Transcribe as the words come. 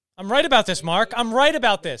I'm right about this, Mark. I'm right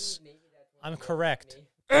about this. I'm correct.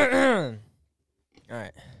 All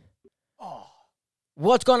right. Oh.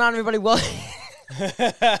 What's going on, everybody? Well,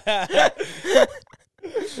 because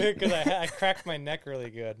I cracked my neck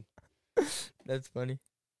really good. That's funny.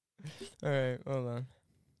 All right, hold on.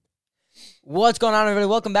 What's going on, everybody?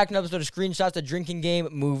 Welcome back to an episode of Screenshots, the Drinking Game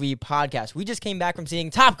Movie Podcast. We just came back from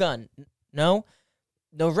seeing Top Gun. No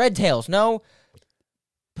Red Tails. No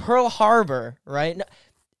Pearl Harbor, right? No.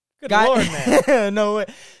 Good Lord, man. No,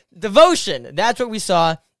 Devotion. That's what we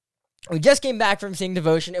saw. We just came back from seeing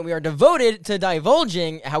Devotion, and we are devoted to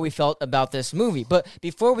divulging how we felt about this movie. But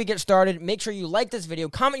before we get started, make sure you like this video,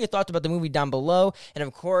 comment your thoughts about the movie down below, and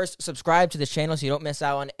of course, subscribe to this channel so you don't miss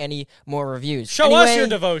out on any more reviews. Show us your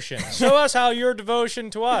devotion. Show us how your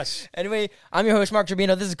devotion to us. Anyway, I'm your host, Mark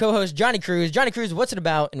Tribino. This is co-host Johnny Cruz. Johnny Cruz, what's it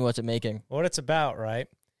about and what's it making? What it's about, right?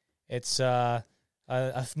 It's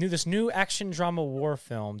this new action drama war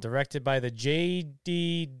film directed by the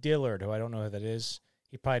J.D. Dillard, who I don't know who that is.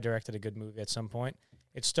 He probably directed a good movie at some point.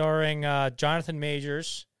 It's starring Jonathan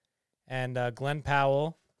Majors and Glenn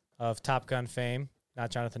Powell of Top Gun fame.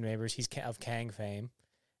 Not Jonathan Majors. He's of Kang fame.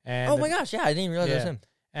 And oh, my gosh. Yeah, I didn't even realize it was him.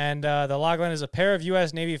 And the logline is a pair of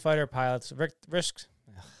U.S. Navy fighter pilots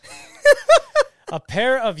A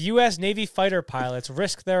pair of U.S. Navy fighter pilots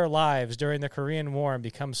risk their lives during the Korean War and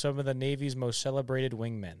become some of the Navy's most celebrated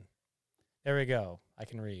wingmen. There we go. I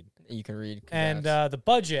can read. You can read. Congrats. And the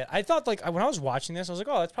budget, I thought, like, when I was watching this, I was like,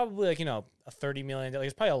 oh, that's probably, like, a $30 million. Like,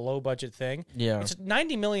 it's probably a low-budget thing. Yeah. It's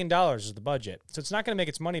 $90 million is the budget. So it's not going to make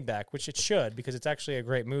its money back, which it should, because it's actually a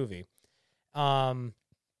great movie.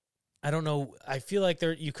 I don't know. I feel like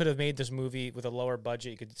you could have made this movie with a lower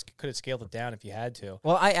budget. You could have scaled it down if you had to.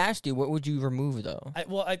 Well, I asked you, what would you remove, though?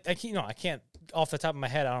 I can't, off the top of my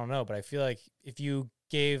head, I don't know, but I feel like if you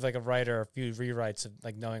gave like a writer a few rewrites of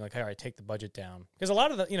like knowing like, all right, take the budget down, because a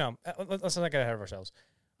lot of the let's not get ahead of ourselves.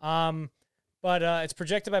 But it's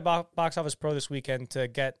projected by Box Office Pro this weekend to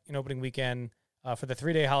get an opening weekend for the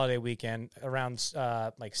 3-day holiday weekend around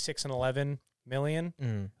like 6 and 11 million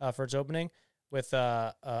for its opening, with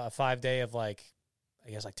a 5-day of like I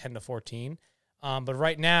guess like 10 to 14. But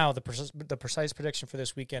right now the precise prediction for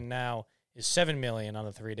this weekend now is 7 million on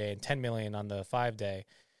the 3-day and 10 million on the 5-day.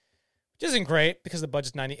 Which isn't great because the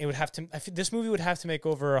budget's 90. It would have to. This movie would have to make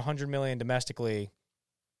over 100 million domestically,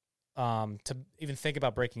 to even think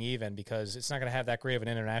about breaking even, because it's not going to have that great of an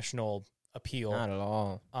international appeal. Not at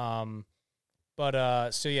all.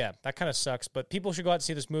 So yeah, that kind of sucks. But people should go out and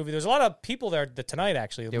see this movie. There's a lot of people there tonight,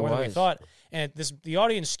 actually, more than we thought. And the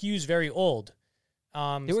audience skews very old.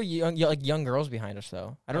 There were young girls behind us,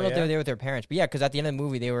 though. I don't know if they were there with their parents, but yeah, because at the end of the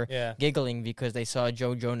movie they were giggling because they saw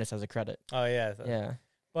Joe Jonas as a credit. Oh yeah, yeah.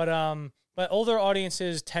 But older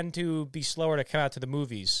audiences tend to be slower to come out to the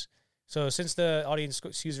movies. So since the audience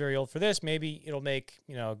skews very old for this, maybe it'll make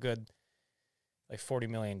a good like $40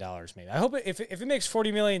 million. Maybe I hope if it makes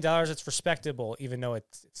 $40 million, it's respectable, even though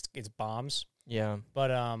it's bombs. Yeah.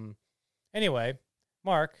 But anyway,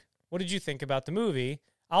 Mark, what did you think about the movie?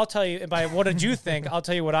 I'll tell you. By what did you think? I'll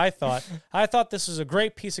tell you what I thought. I thought this was a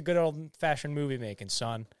great piece of good old-fashioned movie making,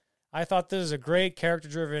 son. I thought this was a great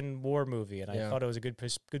character-driven war movie, and I thought it was a good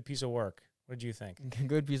piece of work. What did you think?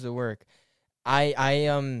 Good piece of work.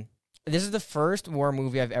 This is the first war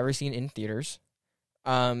movie I've ever seen in theaters.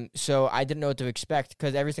 So I didn't know what to expect,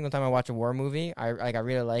 because every single time I watch a war movie, I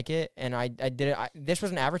really like it, and I did it. This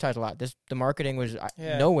wasn't advertised a lot. The marketing was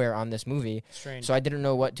nowhere on this movie. Strange. So I didn't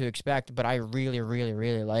know what to expect, but I really, really,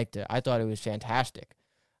 really liked it. I thought it was fantastic.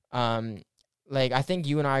 I think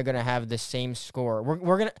you and I are gonna have the same score.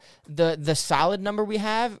 We're gonna the solid number we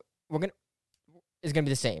have. Is gonna be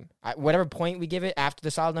the same. Whatever point we give it after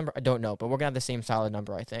the solid number, I don't know, but we're gonna have the same solid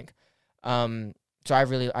number, I think. So I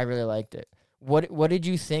really liked it. What did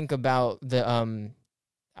you think about the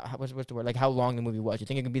what's the word? Like how long the movie was? You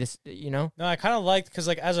think it could be this? No, I kind of liked, because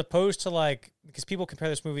like as opposed to because people compare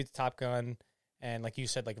this movie to Top Gun and like you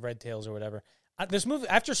said, like Red Tails or whatever. This movie,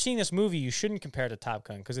 after seeing this movie, you shouldn't compare it to Top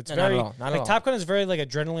Gun, because it's very not at all. Top Gun is very like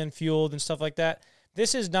adrenaline fueled and stuff like that.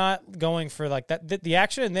 This is not going for like that. The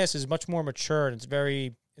action in this is much more mature, and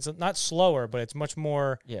it's not slower, but it's much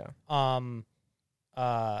more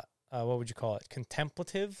what would you call it?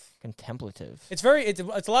 Contemplative. It's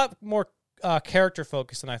a lot more character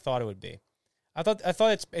focused than I thought it would be. I thought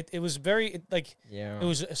it was very it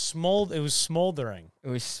was smoldering. It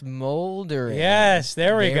was smoldering. Yes,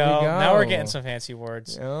 there we go. Now we're getting some fancy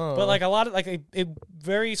words. Oh. But like a lot of it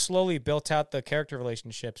very slowly built out the character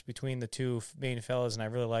relationships between the two main fellas, and I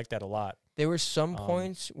really liked that a lot. There were some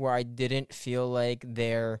points where I didn't feel like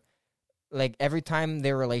their like every time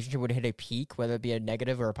their relationship would hit a peak, whether it be a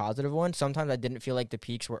negative or a positive one, sometimes I didn't feel like the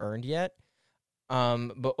peaks were earned yet.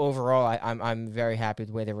 But overall, I'm very happy with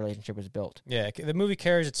the way their relationship was built. Yeah, the movie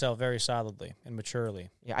carries itself very solidly and maturely.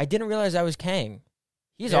 Yeah, I didn't realize that was Kang.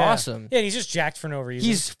 He's Yeah. awesome. Yeah, he's just jacked for no reason.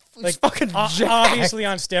 He's like fucking jacked. obviously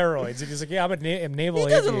on steroids. And he's like, yeah, I'm a naval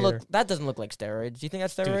aviator. That doesn't look like steroids. Do you think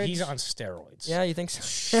that's steroids? Dude, he's on steroids. Yeah, you think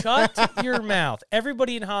so? Shut your mouth.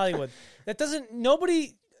 Everybody in Hollywood.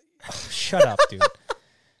 Nobody. Shut up, dude.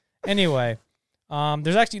 Anyway,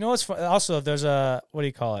 there's actually, you know what's fun? Also, there's what do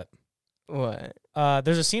you call it? What?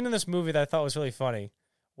 There's a scene in this movie that I thought was really funny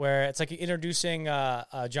where it's like introducing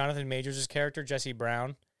Jonathan Majors' character, Jesse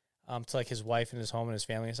Brown, to like his wife and his home and his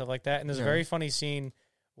family and stuff like that. And there's a very funny scene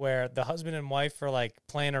where the husband and wife are like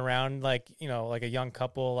playing around, like, you know, like a young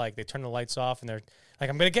couple, like they turn the lights off and they're like,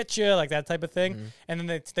 I'm going to get you, like that type of thing. Mm-hmm. And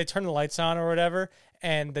then they turn the lights on or whatever.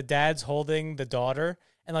 And the dad's holding the daughter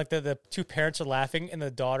and like the two parents are laughing and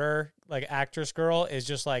the daughter, like actress girl, is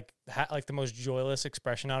just like like the most joyless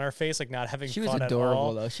expression on her face, like not having fun at all. She was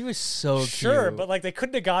adorable though. She was so cute. Sure, but like they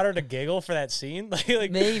couldn't have got her to giggle for that scene.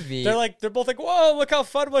 like maybe they're both like, whoa, look how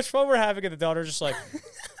much fun we're having, and the daughter's just like.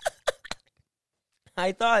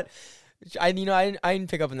 I thought, I didn't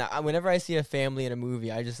pick up on that. Whenever I see a family in a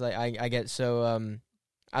movie, I just like I get so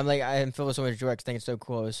I'm like I'm filled with so much joy because I think it's so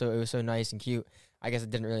cool. It was so nice and cute. I guess I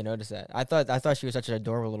didn't really notice that. I thought she was such an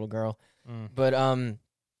adorable little girl, but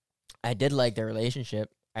I did like their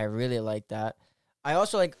relationship. I really liked that. I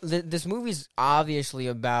also like this movie's obviously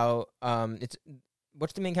about it's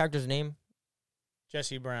what's the main character's name?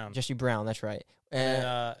 Jesse Brown. Jesse Brown, that's right.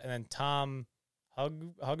 And then Tom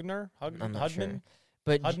Hudner. I'm not sure. Hudman.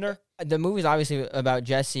 But Hudner? The movie's obviously about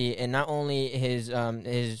Jesse and not only his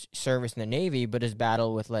service in the Navy, but his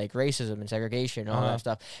battle with like racism and segregation and all that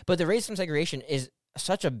stuff. But the racism and segregation is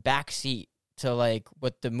such a backseat to like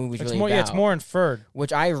what the movie's really about. Yeah, it's more inferred,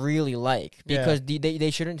 which I really like because they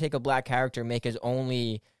shouldn't take a black character and make his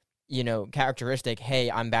only characteristic, hey,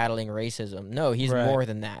 I'm battling racism. No, he's more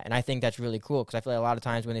than that, and I think that's really cool because I feel like a lot of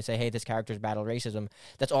times when they say, hey, this character's battled racism,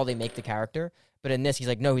 that's all they make the character. But in this, he's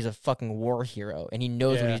like, no, he's a fucking war hero, and he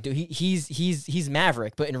knows what he's doing. He's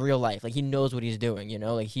Maverick, but in real life, like he knows what he's doing.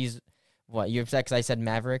 Like he's what? You're upset because I said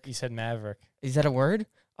Maverick? You said Maverick. Is that a word?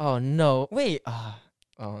 Oh no! Wait.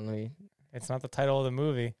 Let me. It's not the title of the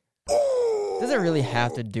movie. Does it really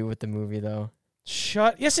have to do with the movie though?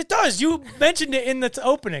 Yes, it does. You mentioned it in the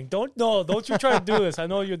opening. Don't you try to do this. I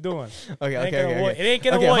know what you're doing. Okay. It ain't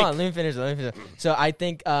gonna work. Hold on, let me finish. So I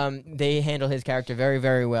think they handle his character very,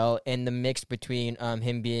 very well in the mix between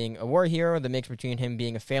him being a war hero, the mix between him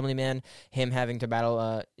being a family man, him having to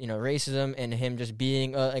battle racism, and him just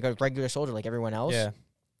being like a regular soldier like everyone else. Yeah.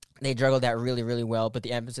 They juggled that really, really well, but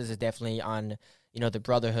the emphasis is definitely on the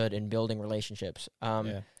brotherhood and building relationships.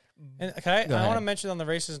 And I want to mention on the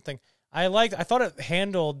racism thing. I thought it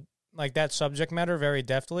handled like that subject matter very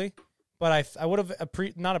deftly, but I would have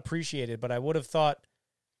not appreciated, but I would have thought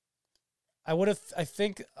there would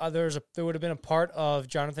have been a part of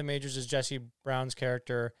Jonathan Majors' Jesse Brown's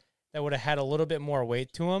character that would have had a little bit more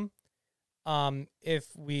weight to him, if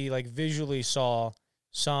we like visually saw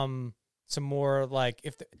some more like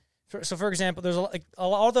for example, there's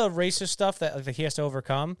all the racist stuff that he has to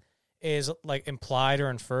overcome is like implied or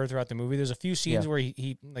inferred throughout the movie. There's a few scenes where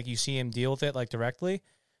he like you see him deal with it like directly,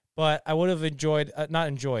 but I would have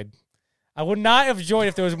I would not have enjoyed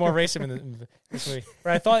if there was more racism in this movie.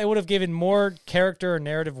 But I thought it would have given more character or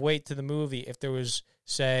narrative weight to the movie if there was,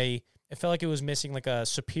 say, it felt like it was missing like a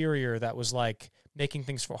superior that was like making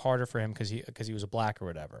things harder for him because he was a black or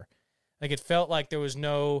whatever. Like it felt like there was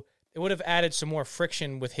it would have added some more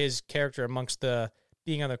friction with his character amongst the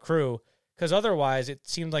being on the crew. Because otherwise, it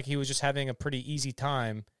seemed like he was just having a pretty easy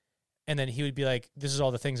time, and then he would be like, this is all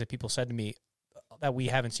the things that people said to me that we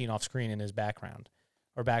haven't seen off screen in his background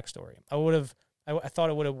or backstory. I thought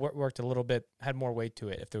it would have worked a little bit, had more weight to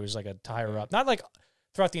it if there was like a higher up. Not like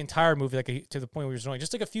throughout the entire movie, like to the point where he was annoying.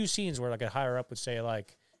 Just like a few scenes where like a higher up would say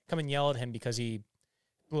like, come and yell at him because he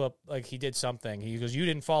blew up, like he did something. He goes, you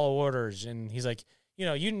didn't follow orders. And he's like,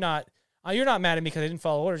 you're not mad at me because I didn't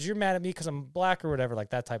follow orders. You're mad at me because I'm black or whatever, like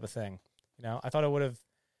that type of thing. I thought it would have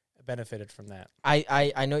benefited from that.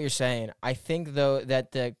 I know what you're saying. I think though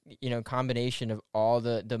that the combination of all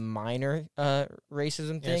the minor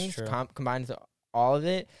racism things combined with all of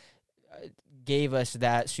it gave us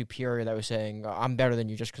that superior that was saying I'm better than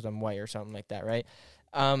you just because I'm white or something like that, right?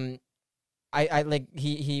 I like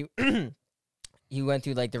he he went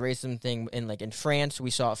through like the racism thing in France. We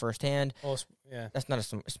saw it firsthand. Well, yeah, that's not a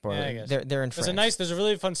spoiler. Yeah, I guess. They're in France. There's a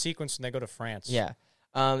really fun sequence when they go to France. Yeah.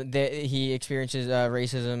 He experiences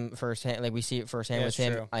racism firsthand. Like we see it firsthand Yeah, with it's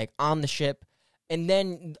him, true. like on the ship. And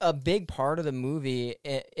then a big part of the movie,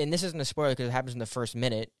 and this isn't a spoiler because it happens in the first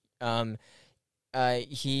minute.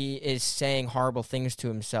 He is saying horrible things to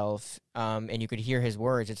himself, and you could hear his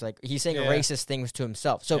words. It's like he's saying Yeah. racist things to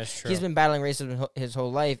himself. So That's true. he's been battling racism his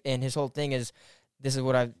whole life, and his whole thing is, this is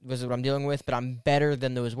what I'm dealing with, but I'm better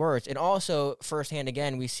than those words. And also, firsthand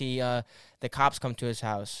again, we see the cops come to his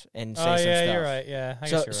house and say Oh some yeah, stuff. you're right. Yeah, I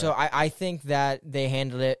guess you're So right. I think that they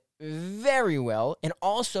handled it very well, and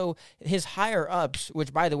also his higher ups,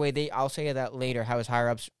 which by the way, I'll say that later, how his higher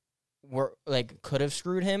ups were like could have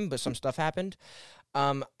screwed him, but some stuff happened.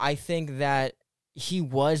 I think that he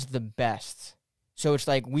was the best. So it's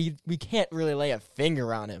like we can't really lay a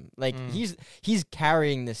finger on him. Like he's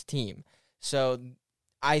carrying this team. So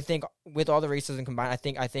I think with all the racism combined,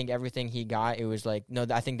 I think everything he got, it was like no,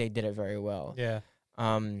 I think they did it very well. Yeah.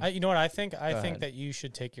 You know what I think? I think that you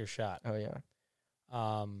should take your shot. Oh yeah.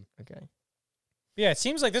 Okay. Yeah, it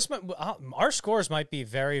seems like our scores might be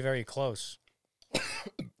very, very close.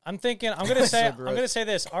 I'm thinking. I'm gonna say. So I'm gross. gonna say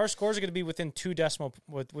this. Our scores are gonna be within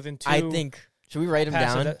within two. I think. Should we write him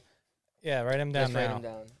passive down? Yeah, write him down Let's write now. him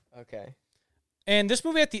down. Okay. And this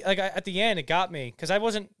movie at the end, it got me because I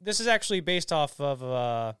wasn't. This is actually based off of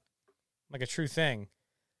like a true thing,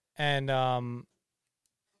 and I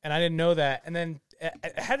didn't know that. And then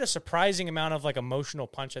it had a surprising amount of like emotional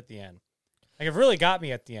punch at the end. Like it really got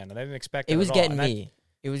me at the end, and I didn't expect it. It was at all. getting And me.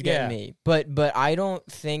 It was getting me. But I don't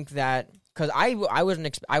think that because I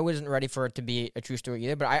wasn't ready for it to be a true story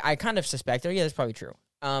either. But I kind of suspected. Yeah, that's probably true.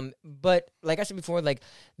 But like I said before, like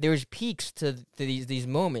there's peaks to these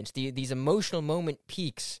moments, these emotional moment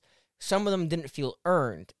peaks. Some of them didn't feel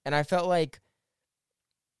earned, and I felt like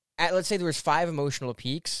let's say there was 5 emotional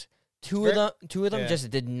peaks. Two of them yeah.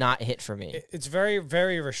 just did not hit for me. It's very,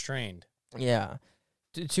 very restrained. Yeah.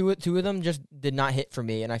 Two of them just did not hit for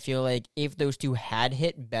me, and I feel like if those 2 had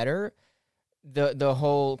hit better, the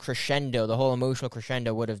whole crescendo, the whole emotional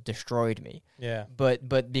crescendo would have destroyed me. Yeah.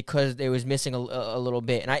 But because it was missing a little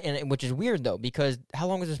bit, and which is weird though, because how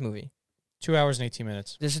long was this movie? 2 hours and 18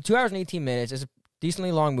 minutes. This is 2 hours and 18 minutes. It's a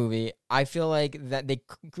decently long movie. I feel like that they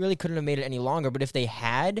really couldn't have made it any longer, but if they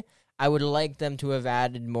had, I would like them to have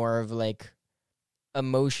added more of like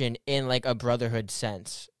emotion in like a brotherhood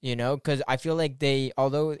sense, you know, because I feel like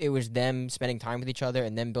although it was them spending time with each other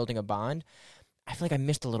and them building a bond, I feel like I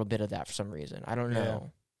missed a little bit of that for some reason. I don't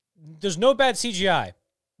know. There's no bad CGI.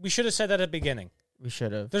 We should have said that at the beginning. We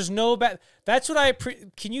should have. There's no bad. That's what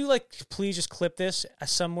can you like please just clip this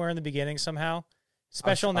somewhere in the beginning somehow?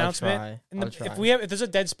 Special announcement. I'll try. If there's a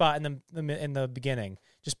dead spot in the beginning,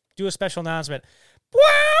 just do a special announcement.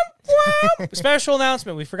 Special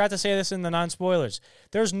announcement. We forgot to say this in the non-spoilers.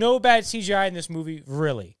 There's no bad CGI in this movie,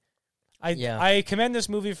 really. I commend this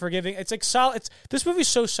movie for giving. It's like solid. This movie's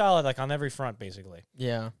so solid, like on every front, basically.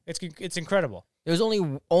 Yeah. It's incredible. There was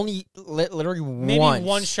only literally Maybe once.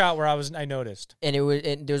 one shot where I noticed, and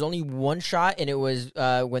there was only one shot, and it was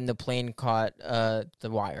when the plane caught the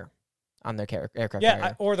wire on the aircraft yeah,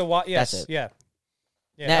 carrier. or the yes, That's it. yeah.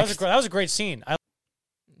 Next. That was a great scene.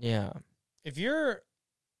 Yeah. If you're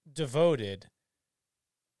devoted,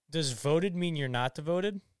 does voted mean you're not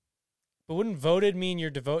devoted? But wouldn't voted mean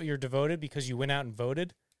you're devoted because you went out and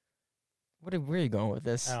voted? Where are you going with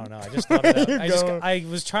this? I don't know. I just thought of that. Going- I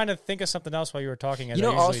was trying to think of something else while you were talking.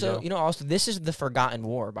 Also, this is the forgotten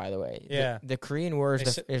war, by the way. Yeah. The Korean War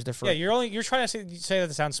is yeah. You're trying to say that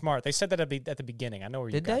to sound smart. They said that at the beginning. I know where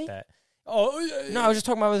you Did got they? that. Oh No, I was just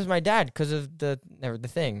talking about it with my dad because of the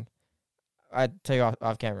thing. I'd tell you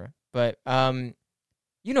off camera, but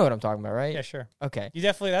you know what I'm talking about, right? yeah, sure. Okay.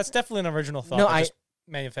 That's definitely an original thought. No, that I- just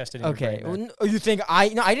manifested. In your Okay. brain there. Well, you think I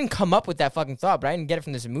didn't come up with that fucking thought, but I didn't get it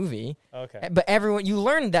from this movie. Okay. But you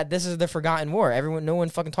learned that this is the forgotten war. No one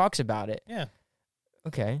fucking talks about it. Yeah.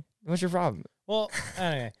 Okay. What's your problem? Well,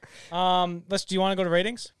 anyway. Do you want to go to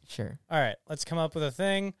ratings? Sure. All right, let's come up with a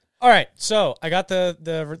thing. All right, so I got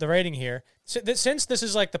the rating here. Since this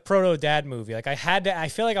is like the proto dad movie, like I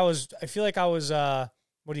feel like I was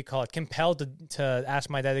what do you call it? Compelled to ask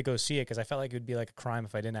my dad to go see it because I felt like it would be like a crime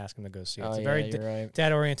if I didn't ask him to go see it. It's a very you're right.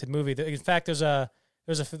 dad oriented movie. In fact, there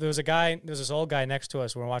was this old guy next to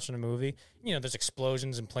us. We're watching a movie. You know, there's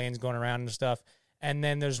explosions and planes going around and stuff. And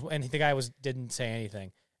then the guy didn't say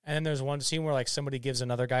anything. And then there's one scene where like somebody gives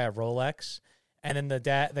another guy a Rolex, and then the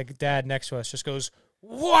dad next to us just goes,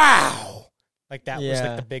 "Wow!" Like that was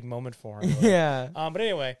like the big moment for him. Yeah. But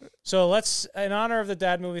anyway, so let's, in honor of the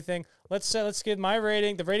dad movie thing, let's give my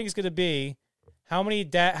rating. The rating is going to be how many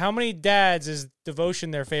dads is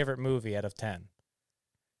Devotion their favorite movie out of 10?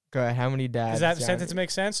 Go ahead. How many dads? Does that sentence make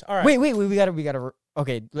sense? All right. Wait. We gotta.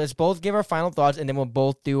 Okay, let's both give our final thoughts, and then we'll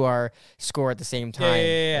both do our score at the same time.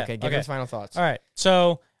 Yeah. Okay, give us final thoughts. All right.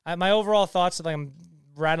 So my overall thoughts, like I'm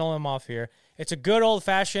rattling them off here. It's a good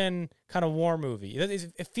old-fashioned kind of war movie.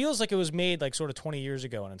 It feels like it was made like sort of 20 years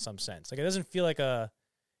ago in some sense. Like it doesn't feel like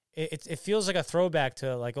it feels like a throwback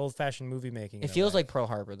to like old-fashioned movie making. It feels like Pearl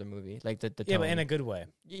Harbor, the movie, like the yeah, tone. but in a good way.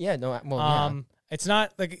 Yeah, no, well, It's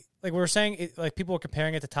not like we were saying. Like people were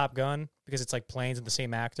comparing it to Top Gun because it's like planes and the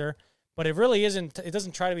same actor. But it really isn't. It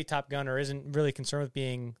doesn't try to be Top Gun or isn't really concerned with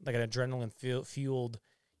being like an adrenaline fueled,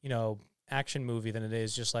 action movie than it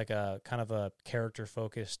is just like a kind of a character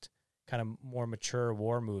focused, kind of more mature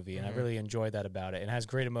war movie. And I really enjoyed that about it. It has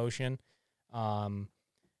great emotion.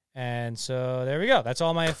 And so there we go. That's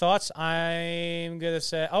all my thoughts. I'm gonna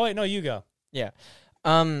say. Oh wait, no, you go. Yeah.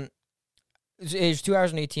 It's 2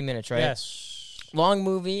 hours and 18 minutes, right? Yes. Long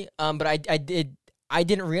movie. But I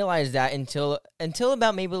didn't realize that until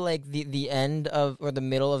about maybe like the end of or the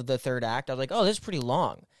middle of the third act. I was like, oh, this is pretty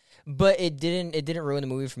long, but it didn't ruin the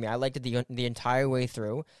movie for me. I liked it the entire way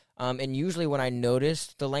through. And usually when I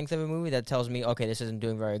notice the length of a movie, that tells me, okay, this isn't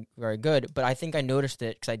doing very very good. But I think I noticed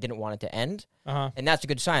it because I didn't want it to end, and that's a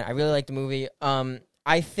good sign. I really liked the movie.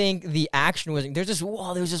 I think the action was there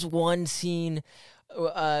was this one scene.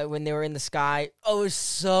 When they were in the sky, it was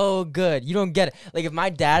so good. You don't get it. Like if my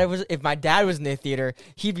dad was in the theater,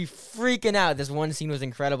 he'd be freaking out. This one scene was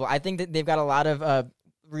incredible. I think that they've got a lot of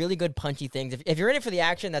really good punchy things. If you're in it for the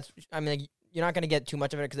action, you're not going to get too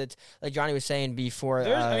much of it because it's like Johnny was saying before.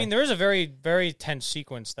 There is a very very tense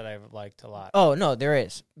sequence that I liked a lot. Oh no, there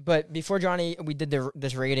is. But before Johnny, we did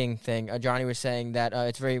this rating thing. Johnny was saying that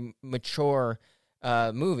it's very mature.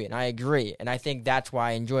 Movie, and I agree, and I think that's why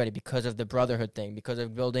I enjoyed it because of the brotherhood thing, because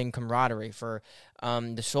of building camaraderie for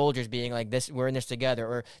the soldiers being like this, we're in this together.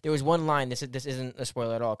 Or there was one line, this isn't a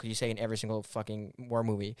spoiler at all because you say in every single fucking war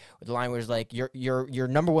movie, the line was like your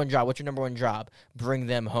number one job. What's your number one job? Bring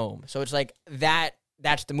them home. So it's like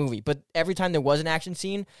that's the movie. But every time there was an action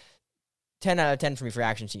scene, 10 out of 10 for me for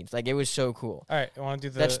action scenes. Like it was so cool. All right, I want to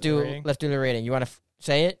do the let's do the rating. You want to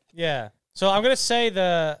say it? Yeah. So I'm gonna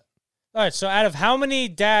say all right, so out of how many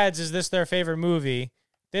dads is this their favorite movie?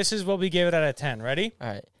 This is what we give it out of 10. Ready? All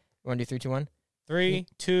right. You want to do 3, 2, 1? 3,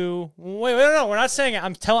 2, wait, no, we're not saying it.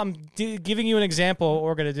 I'm giving you an example of what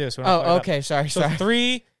we're going to do. So okay, sorry. So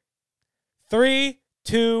 3,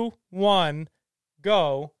 2, 1,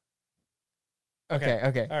 go. Okay.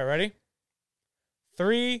 All right, ready?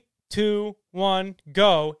 3, 2, 1,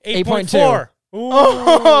 go. 8.2. Ooh.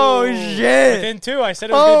 Oh, shit. Within 2. I said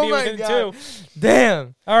it was going to be within 2.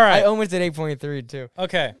 Damn. All right. I almost did 8.3, too.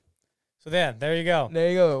 Okay. So there you go.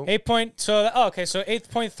 There you go.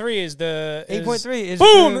 8.3 is the... 8.3 is...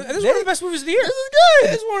 Boom! This is one of the best movies of the year. This is good.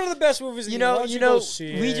 This is one of the best movies of the year. You know,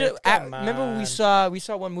 remember we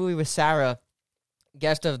saw one movie with Sarah,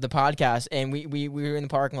 guest of the podcast, and we were in the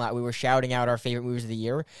parking lot. We were shouting out our favorite movies of the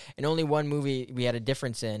year, and only one movie we had a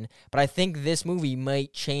difference in. But I think this movie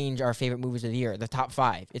might change our favorite movies of the year, the top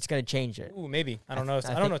 5. It's going to change it. Ooh, maybe. I don't know.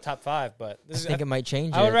 I don't know top 5, but I think it might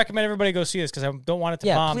change it. I would recommend everybody go see this because I don't want it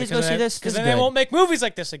to bomb. Please go see this. Because then they won't make movies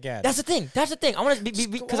like this again. That's the thing. I want to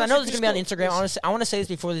because I know this is going to be on Instagram. I want to say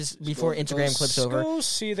this before Instagram clips over. Go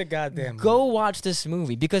see the goddamn movie. Go watch this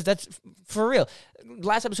movie because that's for real.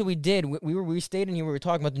 Last episode we did, we stayed in here. We were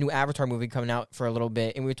talking about the new Avatar movie coming out for a little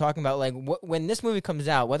bit, and we were talking about like when this movie comes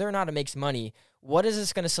out, whether or not it makes money, what is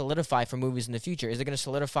this going to solidify for movies in the future? Is it going to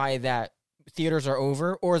solidify that theaters are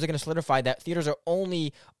over, or is it going to solidify that theaters are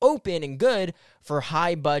only open and good for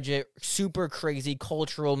high budget, super crazy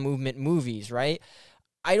cultural movement movies? Right?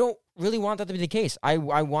 I don't really want that to be the case. I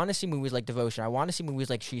want to see movies like Devotion. I want to see movies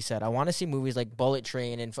like She Said. I want to see movies like Bullet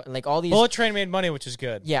Train and like all these. Bullet Train made money, which is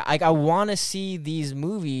good. Yeah, like I want to see these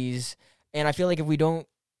movies, and I feel like if we don't,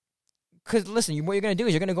 because listen, what you're going to do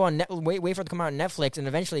is you're going to go on wait for it to come out on Netflix, and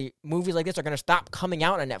eventually movies like this are going to stop coming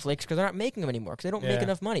out on Netflix because they're not making them anymore because they don't make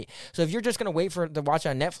enough money. So if you're just going to wait for it to watch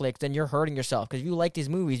on Netflix, then you're hurting yourself because if you like these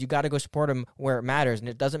movies, you got to go support them where it matters, and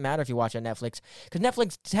it doesn't matter if you watch on Netflix because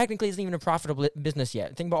Netflix technically isn't even a profitable business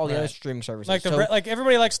yet. Think about all the other streaming services. Like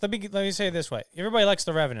everybody likes. Let me say it this way: everybody likes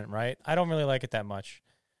The Revenant, right? I don't really like it that much.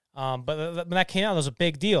 But when that came out, it was a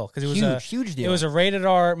big deal because it was huge deal. It was a rated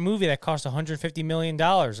R movie that cost $150 million,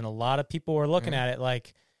 and a lot of people were looking at it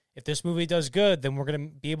like, if this movie does good, then we're going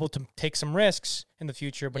to be able to take some risks in the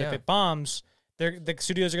future. But if it bombs, the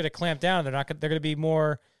studios are going to clamp down. They're going to be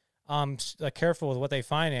more careful with what they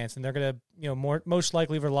finance, and they're going to most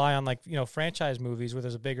likely rely on franchise movies where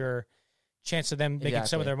there's a bigger chance of them making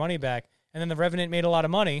some of their money back. And then The Revenant made a lot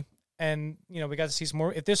of money, and we got to see some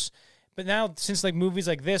more. But now, since movies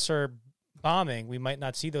like this are bombing, we might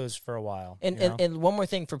not see those for a while. And, you know? and one more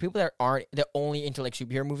thing, for people that aren't that only into like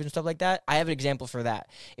superhero movies and stuff like that, I have an example for that.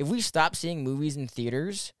 If we stop seeing movies in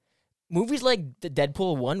theaters, movies like the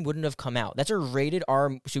Deadpool 1 wouldn't have come out. That's a rated R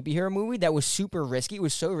superhero movie that was super risky. It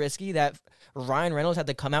was so risky that Ryan Reynolds had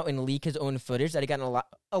to come out and leak his own footage that he got in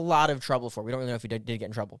a lot of trouble for. We don't really know if he did get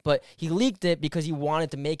in trouble, but he leaked it because he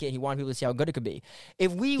wanted to make it. He wanted people to see how good it could be.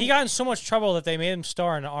 He got in so much trouble that they made him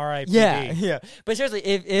star in R.I.P.D. Yeah. But seriously,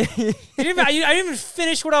 I didn't even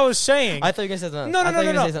finish what I was saying. I thought you were gonna say something. No. I thought you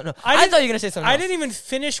were gonna say something. I didn't even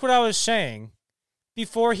finish what I was saying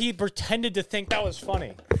before he pretended to think that was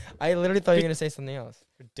funny. I literally thought you were gonna say something else.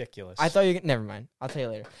 Ridiculous. I thought never mind. I'll tell you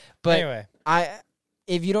later. But anyway,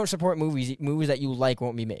 if you don't support movies that you like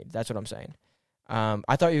won't be made. That's what I'm saying.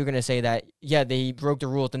 I thought you were gonna say that. Yeah, they broke the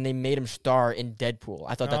rules and they made him star in Deadpool.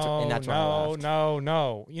 I thought that's why I laughed.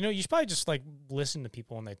 No. You know, you should probably just like listen to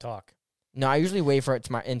people when they talk. No, I usually wait for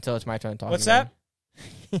until it's my turn to talk. What's that?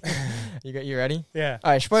 You ready? Yeah.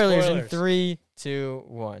 All right. Spoilers in 3, 2,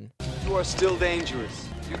 1. You are still dangerous.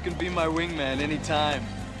 You can be my wingman anytime.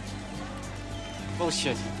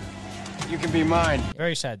 Bullshit. You can be mine.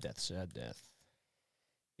 Very sad death.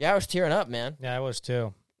 Yeah, I was tearing up, man. Yeah, I was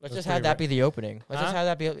too. Let's just have that be the opening. Let's just have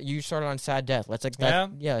that be. You started on sad death. Let's like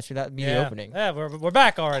that. Yeah, let's do that be the opening. Yeah, we're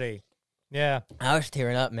back already. Yeah, I was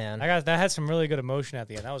tearing up, man. that had some really good emotion at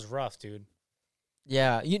the end. That was rough, dude.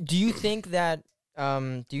 Yeah. Do you think that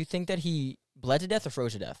he bled to death or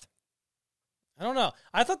froze to death? I don't know.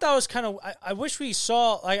 I thought that was kind of. I wish we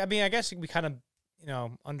saw. Like, I mean, I guess we kind of,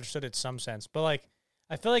 understood it in some sense, but like,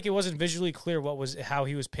 I feel like it wasn't visually clear how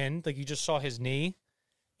he was pinned. Like, you just saw his knee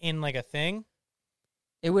in like a thing.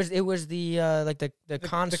 It was the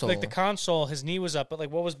console. Like the console, his knee was up, but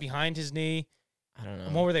like what was behind his knee? I don't know.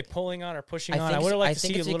 And what were they pulling on or pushing on? I would have liked to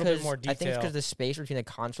see a little bit more detail. I think it's because the space between the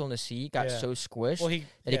console and the seat got so squished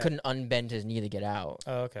that he couldn't unbend his knee to get out.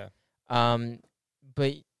 Oh, okay.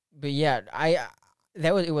 But yeah,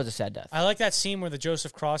 it was a sad death. I like that scene where the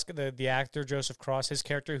Joseph Cross, the actor Joseph Cross, his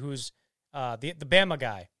character, who's the Bama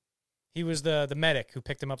guy. He was the medic who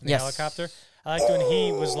picked him up in the helicopter. I liked when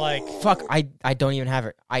he was like... Fuck, I don't even have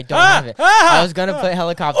it. I don't have it. I was going to play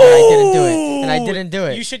helicopter and I didn't do it. And I didn't do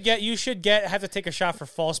it. You should have to take a shot for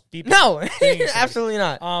false beep. No, absolutely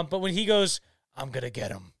not. But when he goes, I'm going to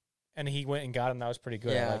get him. And he went and got him. That was pretty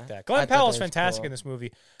good. I like that. Glenn Powell Powell's fantastic in this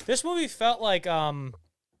movie. This movie felt like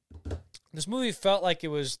it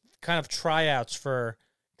was kind of tryouts for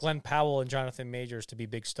Glenn Powell and Jonathan Majors to be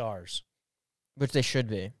big stars. Which they should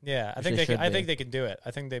be. Yeah, I think they can do it.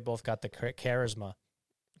 I think they both got the charisma.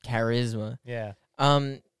 Yeah.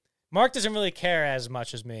 Mark doesn't really care as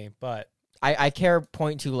much as me, but I care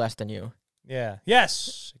 0.2 less than you. Yeah.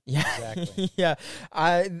 Yes. Yeah. Exactly. Yeah.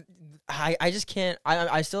 I just can't.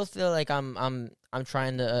 I still feel like I'm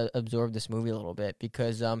trying to absorb this movie a little bit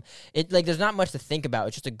because it like there's not much to think about.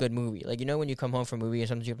 It's just a good movie. Like when you come home from a movie and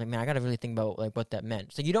sometimes you're like, man, I gotta really think about like what that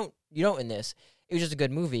meant. So you don't in this. It was just a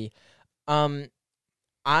good movie. I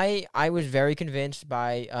was very convinced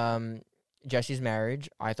by Jesse's marriage.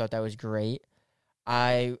 I thought that was great.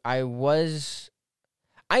 I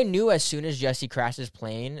knew as soon as Jesse crashed his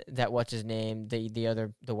plane that what's his name,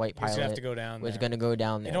 the white pilot, have to go down was going to go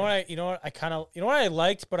down there. You know what I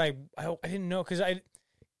liked, but I didn't know because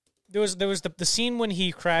there was the scene when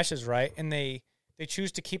he crashes, right, and they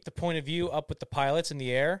choose to keep the point of view up with the pilots in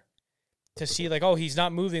the air to see like, oh, he's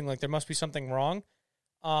not moving, like there must be something wrong.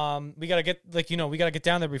 We gotta get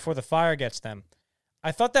down there before the fire gets them.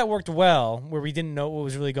 I thought that worked well, where we didn't know what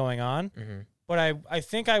was really going on. Mm-hmm. But I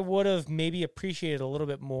think I would have maybe appreciated a little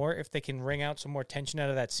bit more if they can wring out some more tension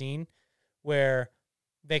out of that scene, where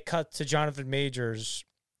they cut to Jonathan Majors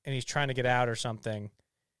and he's trying to get out or something,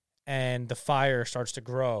 and the fire starts to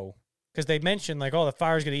grow because they mentioned like, oh, the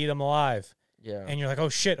fire's gonna eat him alive. Yeah, and you're like, oh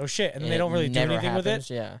shit, and then they don't really do anything with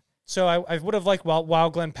it. Yeah. So I would have liked while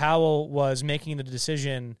Glenn Powell was making the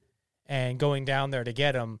decision and going down there to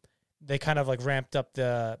get him, they kind of like ramped up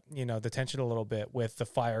the tension a little bit with the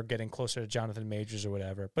fire getting closer to Jonathan Majors or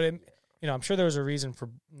whatever. But I'm sure there was a reason for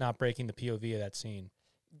not breaking the POV of that scene.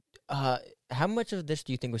 How much of this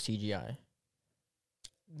do you think was CGI?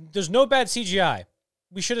 There's no bad CGI.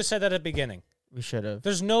 We should have said that at the beginning. We should have.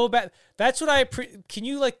 There's no bad. That's what can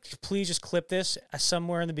you like please just clip this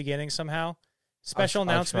somewhere in the beginning somehow? Special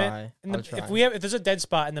announcement. I'll try. If there's a dead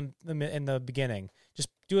spot in the beginning, just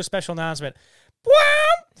do a special announcement.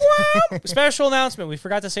 Special announcement. We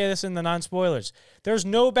forgot to say this in the non-spoilers. There's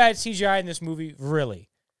no bad CGI in this movie, really.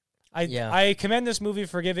 I commend this movie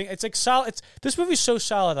for giving. It's like solid. This movie's so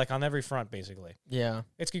solid, like on every front, basically. Yeah.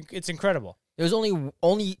 It's incredible. There was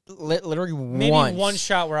only literally Maybe one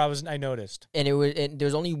shot where I noticed, and there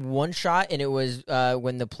was only one shot, and it was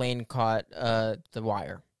when the plane caught the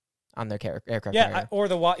wire on their aircraft carrier. Or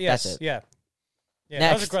the wire. Yes, That's it. yeah. Yeah,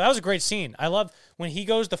 Next. that was a great scene. I love when he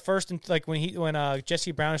goes the first, and like when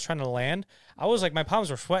Jesse Brown is trying to land. I was like, my palms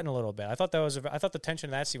were sweating a little bit. I thought I thought the tension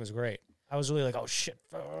in that scene was great. I was really like, oh shit.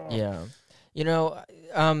 Yeah, you know,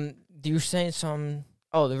 do you saying some?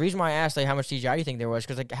 Oh, the reason why I asked like how much CGI do you think there was,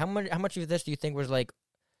 because like how much of this do you think was like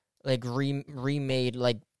remade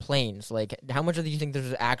like planes? Like how much of you think this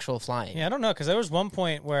was actual flying? Yeah, I don't know, because there was one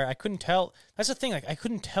point where I couldn't tell. That's the thing. Like I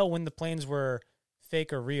couldn't tell when the planes were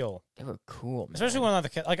fake or real. They were cool, man. Especially when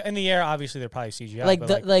like in the air. Obviously, they're probably CGI. Like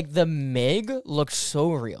but the MiG looked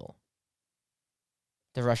so real.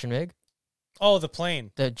 The Russian MiG. Oh, the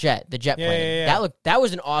plane. The jet plane. Yeah. That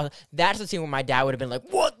was an awesome. That's the scene where my dad would have been like,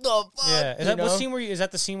 "What the fuck?" Yeah, what scene is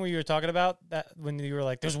that the scene where you were talking about that when you were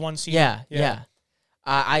like, "There's one scene." Yeah.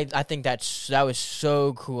 I think that was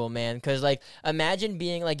so cool, man. Because like, imagine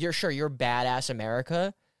being like, you're badass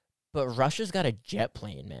America, but Russia's got a jet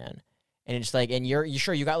plane, man. And it's like, and you're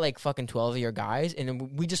sure you got like fucking 12 of your guys, and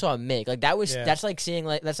then we just saw a MiG. Like that's like seeing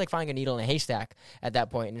that's like finding a needle in a haystack at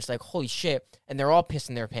that point. And it's like, holy shit! And they're all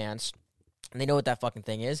pissing their pants. And they know what that fucking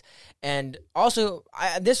thing is. And also,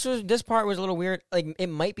 this part was a little weird. Like, it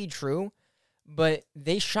might be true, but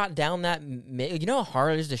they shot down that MiG. You know how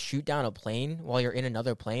hard it is to shoot down a plane while you're in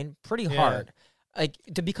another plane? Pretty hard. Like,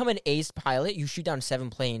 to become an ace pilot, you shoot down 7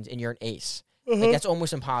 planes and you're an ace. Like, that's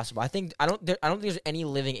almost impossible. I don't think there's any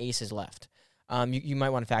living aces left. You might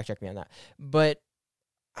want to fact check me on that. But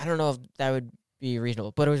I don't know if that would be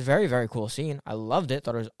reasonable. But it was a very, very cool scene. I loved it.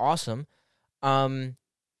 Thought it was awesome.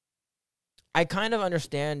 I kind of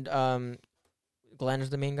understand. Glenn is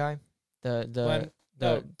the main guy, the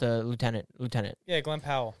lieutenant. Yeah, Glenn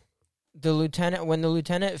Powell. The lieutenant, when the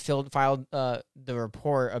lieutenant filed the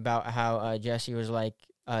report about how Jesse was like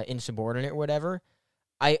insubordinate or whatever,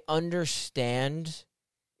 I understand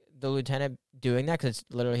the lieutenant doing that because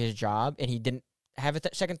it's literally his job, and he didn't have a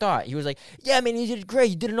second thought. He was like, "Yeah, man, you did great.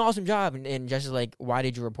 You did an awesome job." And Jesse's like, "Why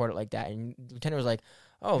did you report it like that?" And the lieutenant was like,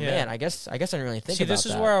 "Oh man, I guess I didn't really think about that." See,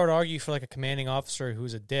 this is where I would argue for like a commanding officer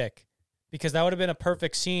who's a dick, because that would have been a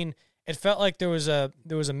perfect scene. It felt like there was a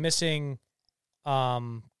missing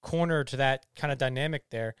corner to that kind of dynamic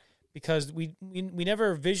there, because we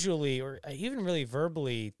never visually or even really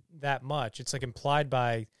verbally that much. It's like implied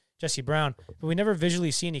by Jesse Brown, but we never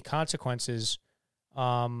visually see any consequences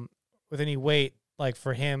with any weight, like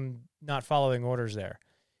for him not following orders there.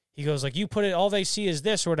 He goes like, "You put it, all they see is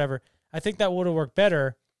this," or whatever. I think that would have worked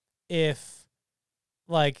better if,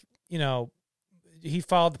 like, you know, he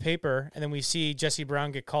filed the paper and then we see Jesse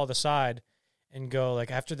Brown get called aside and go,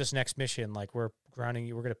 like, after this next mission, like, we're grounding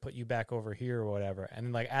you, we're going to put you back over here or whatever. And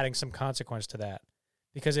then, like, adding some consequence to that.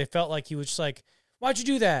 Because it felt like he was just like, "Why'd you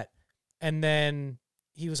do that?" And then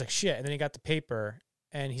he was like, "Shit." And then he got the paper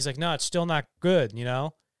and he's like, "No, it's still not good, you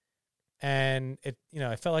know?" And it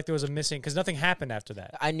felt like there was a missing, because nothing happened after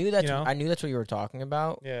that. I knew that's what you were talking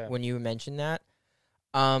about when you mentioned that.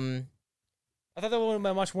 I thought that would have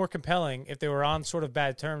been much more compelling if they were on sort of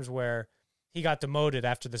bad terms, where he got demoted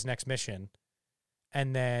after this next mission,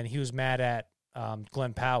 and then he was mad at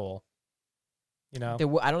Glenn Powell. You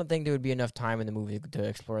know, I don't think there would be enough time in the movie to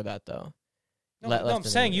explore that, though. No, I'm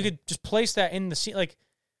saying you could just place that in the scene,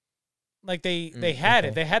 like they had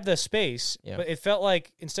it. They had the space, but it felt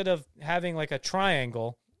like instead of having like a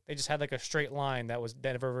triangle, they just had like a straight line that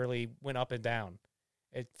never really went up and down.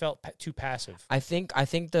 It felt too passive. I think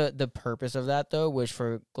the purpose of that, though, was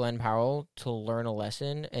for Glenn Powell to learn a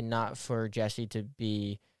lesson, and not for Jesse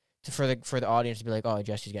for the audience to be like, "Oh,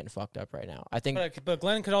 Jesse's getting fucked up right now." I think, but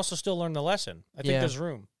Glenn could also still learn the lesson. I think there's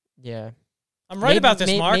room. Yeah. I'm right about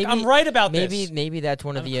this, Mark. I'm right about this. Maybe that's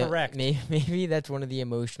one of the correct. Maybe that's one of the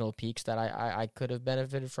emotional peaks that I could have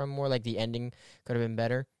benefited from more. Like the ending could have been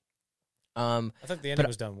better. I think the ending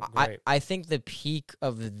was done great. I think the peak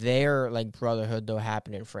of their like brotherhood though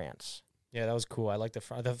happened in France. Yeah, that was cool. I like the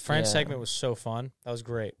France segment was so fun. That was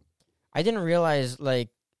great. I didn't realize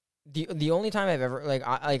like the only time I've ever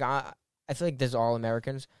I feel like this is all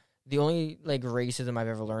Americans. The only like racism I've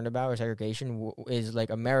ever learned about or segregation is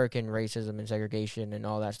like American racism and segregation and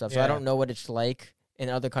all that stuff. So I don't know what it's like in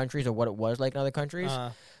other countries or what it was like in other countries.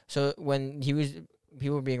 So when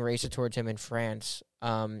people were being racist towards him in France,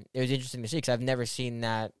 it was interesting to see because I've never seen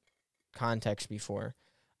that context before.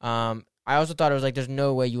 I also thought it was like there's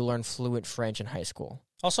no way you learn fluent French in high school.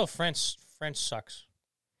 Also, French sucks.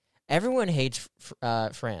 Everyone hates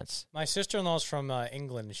France. My sister-in-law's from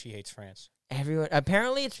England, and she hates France. Everyone.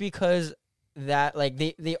 Apparently, it's because that like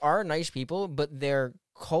they are nice people, but their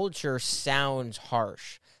culture sounds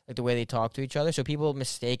harsh, like the way they talk to each other. So people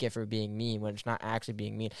mistake it for being mean when it's not actually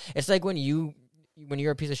being mean. It's like when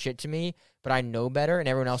you're a piece of shit to me, but I know better, and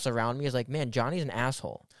everyone else around me is like, man, Johnny's an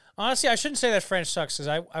asshole. Honestly, I shouldn't say that French sucks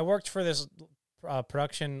because I worked for this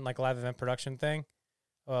production, like live event production thing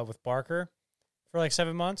with Barker for like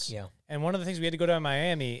 7 months. Yeah. And one of the things we had to go to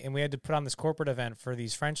Miami and we had to put on this corporate event for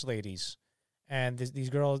these French ladies. And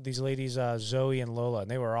these ladies, Zoe and Lola,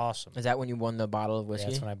 and they were awesome. Is that when you won the bottle of Yeah,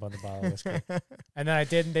 whiskey? that's when I bought the bottle of whiskey. And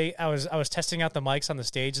then I was testing out the mics on the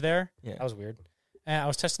stage there. Yeah. That was weird. And I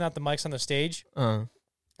was testing out the mics on the stage.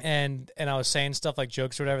 And I was saying stuff like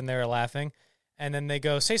jokes or whatever, and they were laughing. And then they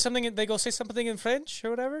go, say something in French or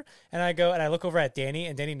whatever. And I look over at Danny,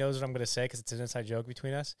 and Danny knows what I'm going to say because it's an inside joke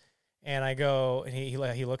between us. And I go, and he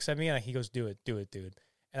looks at me, and he goes, do it, dude.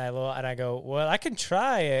 And I go, well, I can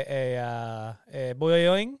try a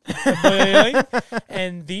boyoing.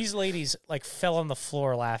 And these ladies like fell on the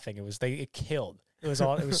floor laughing. It killed. It was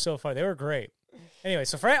so funny. They were great. Anyway,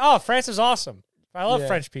 so France is awesome. I love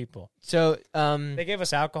French people. So They gave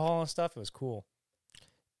us alcohol and stuff. It was cool.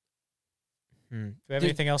 Do we have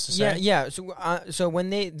anything else to say? Yeah. So when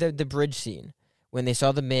the bridge scene, when they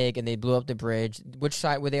saw the MiG and they blew up the bridge, which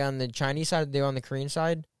side were they on? The Chinese side? Or they were on the Korean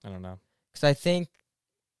side? I don't know.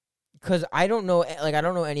 Because I don't know, like I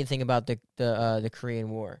don't know anything about the Korean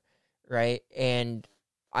War, right? And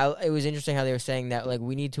it was interesting how they were saying that like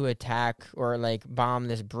we need to attack or like bomb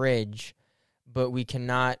this bridge, but we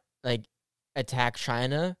cannot like attack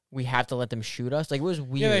China. We have to let them shoot us. Like it was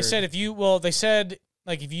weird. Yeah, they said if you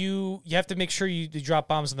have to make sure you drop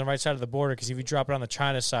bombs on the right side of the border because if you drop it on the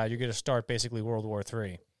China side, you're going to start basically World War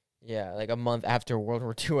III. Yeah, like a month after World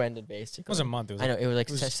War II ended, basically. It was a month. I know it was like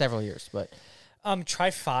several years, but try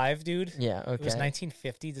 5, dude. yeah, okay. It was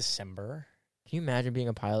 1950 December. Can you imagine being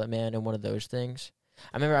a pilot, man, in one of those things?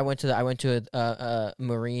 I remember I went to a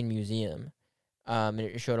Marine museum, and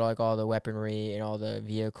it showed all the weaponry and all the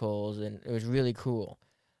vehicles, and it was really cool.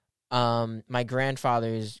 My grandfather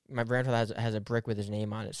has a brick with his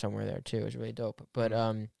name on it somewhere there too. It was really dope. But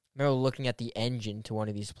I remember looking at the engine to one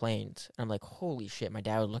of these planes, and I'm like, holy shit! My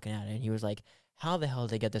dad was looking at it, and he was like, how the hell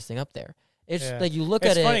did they get this thing up there? It's like you look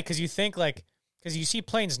at it. It's funny because you think like. Because you see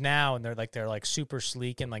planes now, and they're like super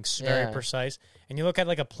sleek and like very precise. And you look at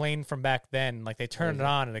like a plane from back then, like they turn it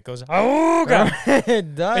on and it goes, oh god,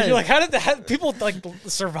 it does. And you're like, how did people like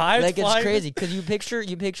survive? Like it's crazy because you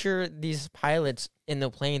picture these pilots in the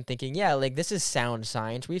plane thinking, yeah, like this is sound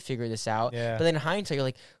science. We figured this out. Yeah. But then in hindsight, you're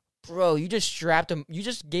like, bro, you just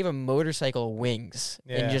gave a motorcycle wings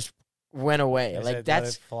and just went away. Like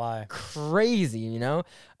that's fly. Crazy, you know.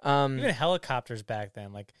 Even helicopters back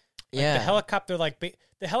then, like. Yeah, the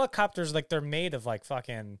helicopters like they're made of like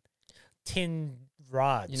fucking tin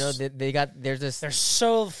rods. You know they're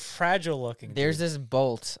so fragile looking. There's this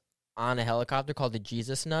bolt on a helicopter called the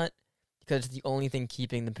Jesus nut because it's the only thing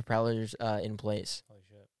keeping the propellers in place. Holy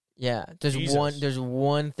shit! Yeah, there's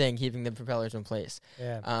one thing keeping the propellers in place.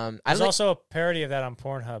 Yeah. There's also a parody of that on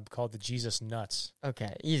Pornhub called the Jesus Nuts.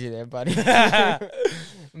 Okay, easy there, buddy. But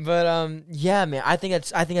yeah, man, I think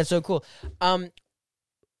that's so cool.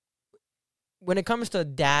 When it comes to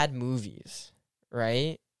dad movies,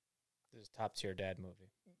 right? This is top tier dad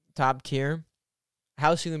movie. Top tier?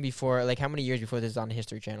 How soon before, like how many years before this is on the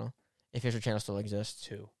History Channel? If History Channel still exists.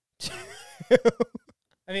 2.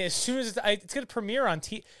 I mean, as soon as it's going to premiere on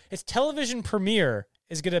its television premiere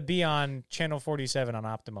is going to be on Channel 47 on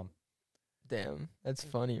Optimum. Damn, that's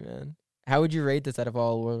funny, man. How would you rate this out of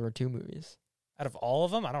all World War II movies? Out of all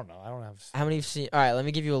of them? I don't know. I don't have... How many have you seen? All right, let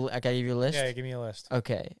me give you a list? Yeah, give me a list.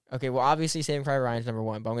 Okay. Well, obviously Saving Private Ryan's number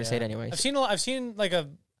 1, but I'm going to say it anyways. I've seen like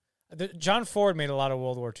John Ford made a lot of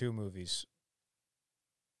World War II movies.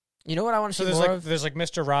 You know what I want to see there's more like, of? There's like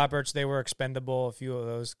Mr. Roberts, They Were Expendable, a few of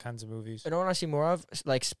those kinds of movies. You know what I want to see more of?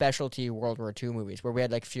 Like specialty World War II movies where we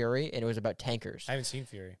had like Fury and it was about tankers. I haven't seen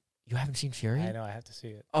Fury. You haven't seen Fury? I know, I have to see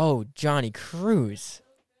it. Oh, Johnny Cruz.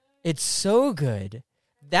 It's so good.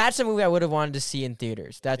 That's a movie I would have wanted to see in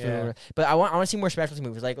theaters. But I want to see more specialty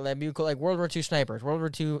movies like World War II snipers, World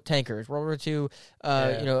War II tankers, World War II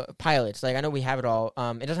pilots. Like I know we have it all.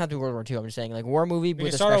 It doesn't have to be World War II. I'm just saying like war movie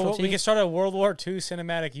with a specialty. We can start a World War II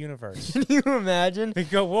cinematic universe. Can you imagine? We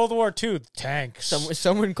could go World War II tanks.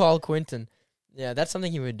 Someone call Quentin. Yeah, that's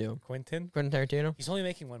something he would do. Quentin Tarantino. He's only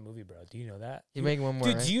making one movie, bro. Do you know that? He's making one more.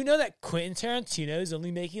 Dude, right? do you know that Quentin Tarantino is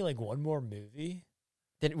only making like one more movie?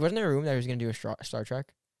 Wasn't there a room that he was going to do a Star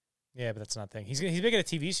Trek? Yeah, but that's not a thing. He's making a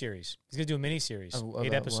TV series. He's gonna do a mini series,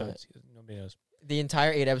 8 episodes. Nobody knows. The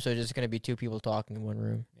entire 8 episodes is going to be 2 people talking in one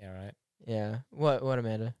room. Yeah, right. Yeah. What,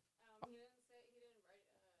 Amanda?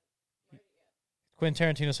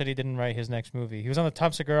 Quentin Tarantino said he didn't write his next movie. He was on the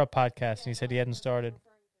Tom Segura podcast, and he said he hadn't started.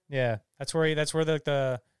 Yeah, that's where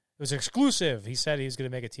the it was exclusive. He said he was going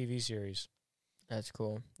to make a TV series. That's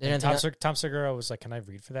cool. And Tom Segura was like, "Can I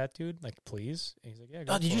read for that, dude? Like, please?" And he's like, "Yeah."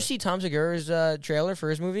 Go did for you it." see Tom Segura's trailer for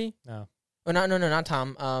his movie? No, Oh, no, not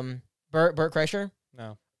Tom. Burt Kreischer?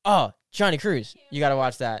 no. Oh, Johnny Cruz. You got to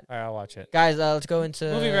watch that. All right, I'll watch it. Guys, let's go into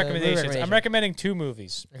Movie recommendations. I'm recommending 2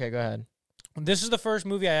 movies. Okay, go ahead. This is the first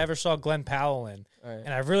movie I ever saw Glenn Powell in, All right.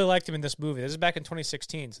 and I really liked him in this movie. This is back in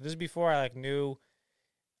 2016, so this is before I knew.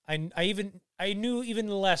 I knew even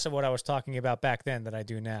less of what I was talking about back then than I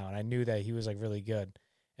do now, and I knew that he was like really good.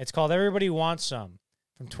 It's called Everybody Wants Some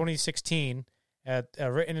from 2016,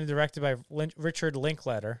 written and directed by Richard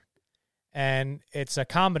Linklater, and it's a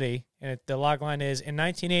comedy. And the logline is: in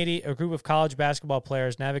 1980, a group of college basketball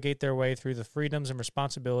players navigate their way through the freedoms and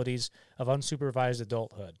responsibilities of unsupervised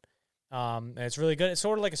adulthood. And it's really good. It's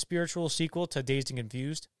sort of like a spiritual sequel to Dazed and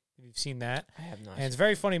Confused. If you've seen that, I have not. and it's a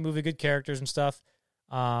very funny movie, good characters and stuff.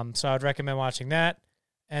 So I'd recommend watching that.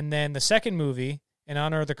 And then the second movie, in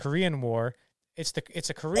honor of the Korean War, it's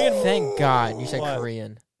a Korean. Thank God you said What?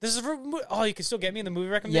 Korean. This is you can still get me in the movie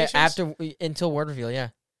Yeah, recommendations. until word reveal. Yeah.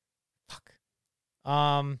 Fuck.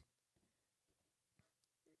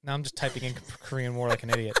 Now I'm just typing in Korean War like an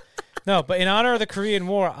idiot. No, but in honor of the Korean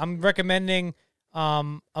War, I'm recommending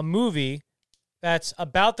a movie that's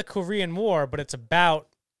about the Korean War, but it's about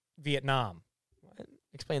Vietnam.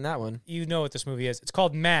 Explain that one. You know what this movie is. It's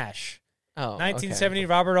called MASH. Oh, 1970,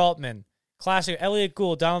 Robert Altman. Classic. Elliot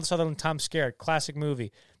Gould, Donald Sutherland, Tom Skerritt. Classic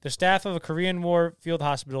movie. The staff of a Korean War field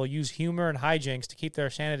hospital use humor and hijinks to keep their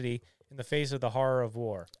sanity in the face of the horror of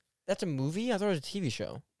war. That's a movie? I thought it was a TV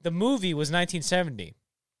show. The movie was 1970.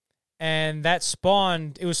 And that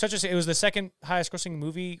spawned, it was the second highest grossing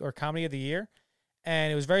movie or comedy of the year.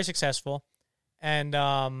 And it was very successful. And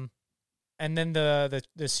then the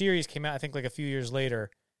series came out, I think, like a few years later.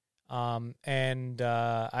 I'd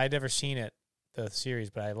never seen it, the series,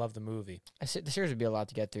 but I love the movie. The series would be a lot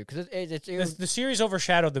to get through because The series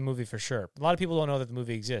overshadowed the movie for sure. A lot of people don't know that the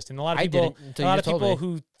movie exists, and a lot of I people, didn't until you told me.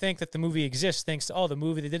 who think that the movie exists thinks, the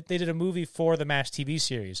movie they did a movie for the MASH TV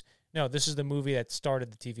series. No, this is the movie that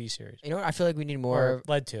started the TV series. You know what? I feel like we need Or more.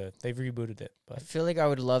 led to it. They've rebooted it, I but feel like I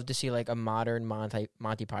would love to see like a modern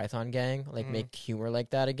Monty Python gang like make humor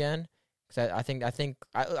like that again. Because I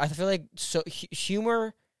feel like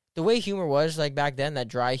humor. The way humor was like back then, that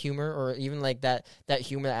dry humor, or even like that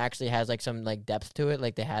humor that actually has like some like depth to it,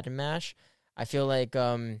 like they had in MASH. I feel like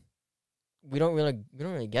we don't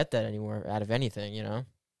really get that anymore out of anything, you know.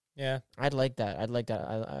 yeah. I'd like that. I would like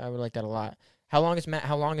that a lot. How long is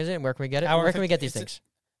it? And where can we get it? Hour Where can we get 50 these things?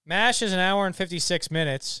 MASH is an hour and 56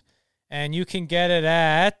 minutes, and you can get it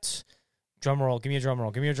at drum roll. Give me a drum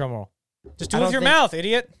roll. Give me a drum roll. Just do I it with don't your think- mouth,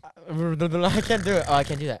 idiot. I can't do it. Oh, I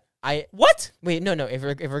can't do that. What? Wait, no. If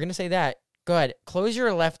we're gonna say that, go ahead. Close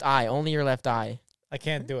your left eye. Only your left eye. I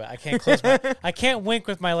can't do it. I can't close my. I can't wink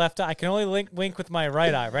with my left eye. I can only wink with my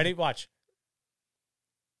right eye. Ready? Watch.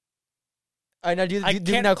 I know. I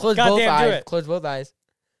Do can't now. Close goddamn both do eyes. it. Close both eyes.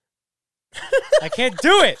 I can't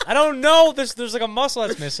do it. I don't know. There's like a muscle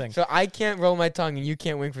that's missing. So I can't roll my tongue, and you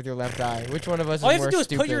can't wink with your left eye. Which one of us All you is have more to do is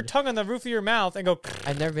stupid? put your tongue on the roof of your mouth and go.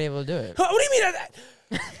 I've never been able to do it. What do you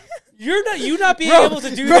mean? You not being Bro, able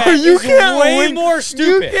to do bro, that you is can't way wink. more You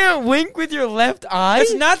stupid. can't wink with your left eye.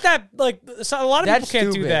 It's not that like a lot of That's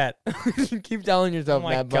people can't do stupid. that. Keep telling yourself Oh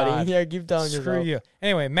my that, buddy. God. Yeah, keep telling Screw yourself. you.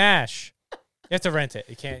 Anyway, MASH. You have to rent it.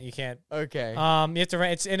 You can't. Okay. You have to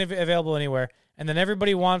rent. It's available anywhere. And then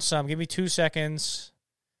Everybody Wants Some. Give me 2 seconds.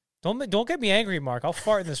 Don't get me angry, Mark. I'll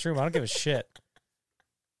fart in this room. I don't give a shit.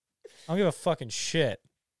 I don't give a fucking shit,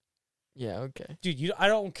 yeah. Okay. dude. I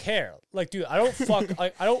don't care. Like, dude, I don't fuck.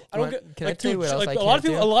 Like, I don't get. Can I like, tell you dude, what else like, I a lot of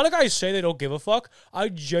can't people, do? a lot of guys say they don't give a fuck. I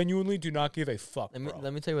genuinely do not give a fuck.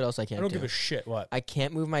 Let me tell you what else I I can't don't do. give a shit. What? I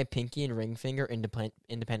can't move my pinky and ring finger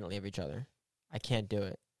independently of each other. I can't do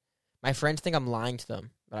it. My friends think I'm lying to them,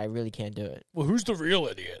 but I really can't do it. Well, who's the real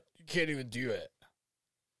idiot? You can't even do it.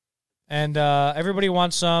 And Everybody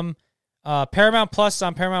Wants Some. Paramount Plus is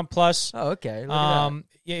on Paramount Plus. Oh, okay. Look at that.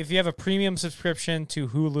 Yeah, if you have a premium subscription to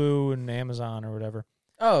Hulu and Amazon or whatever.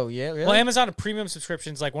 Oh, yeah, really? Well, Amazon a premium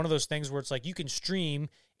subscription is like one of those things where it's like you can stream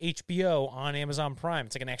HBO on Amazon Prime.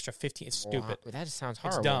 It's like an extra 15. It's stupid. Wow, that just sounds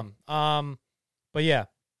horrible. It's dumb. But yeah.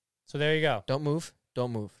 So there you go. Don't move.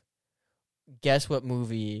 Don't move. Guess what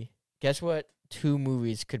 2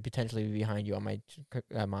 movies could potentially be behind you on my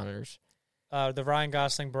monitors? The Ryan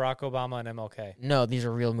Gosling, Barack Obama, and MLK. No, these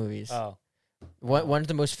are real movies. Oh. One's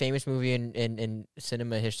the most famous movie in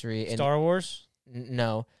cinema history. And Star Wars?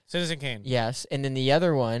 No. Citizen Kane. Yes. And then the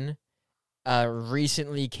other one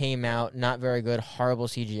recently came out. Not very good. Horrible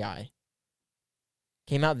CGI.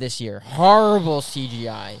 Came out this year. Horrible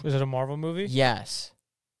CGI. Was it a Marvel movie? Yes.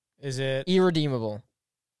 Is it Irredeemable.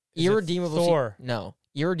 Is it Irredeemable. Thor? No.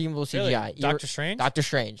 Irredeemable Really? CGI. Doctor Strange? Doctor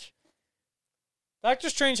Strange. Doctor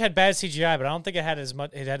Strange had bad CGI, but I don't think it had as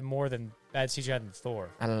much. It had more than bad CGI than Thor.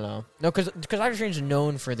 I don't know. No, because Doctor Strange is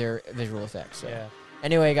known for their visual effects. So. Yeah,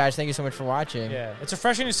 Anyway, guys, thank you so much for watching. yeah. It's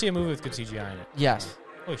refreshing to see a movie with good CGI in it. Yes.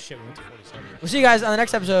 Holy shit, we went to 47. We'll see you guys on the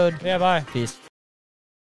next episode. Yeah, bye. Peace.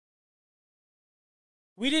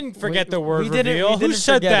 We didn't forget the word we didn't- reveal. we Who didn't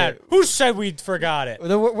said forget that? it. Who said we forgot it?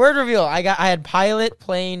 The word reveal. I had pilot,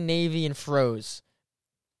 plane, navy, and froze.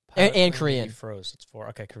 And Korean. He froze. It's 4.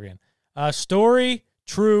 Okay, Korean. Story,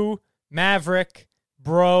 true, Maverick,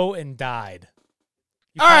 bro, and died.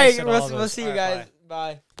 You All probably right, said we'll those. see you All right, guys.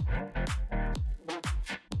 Bye.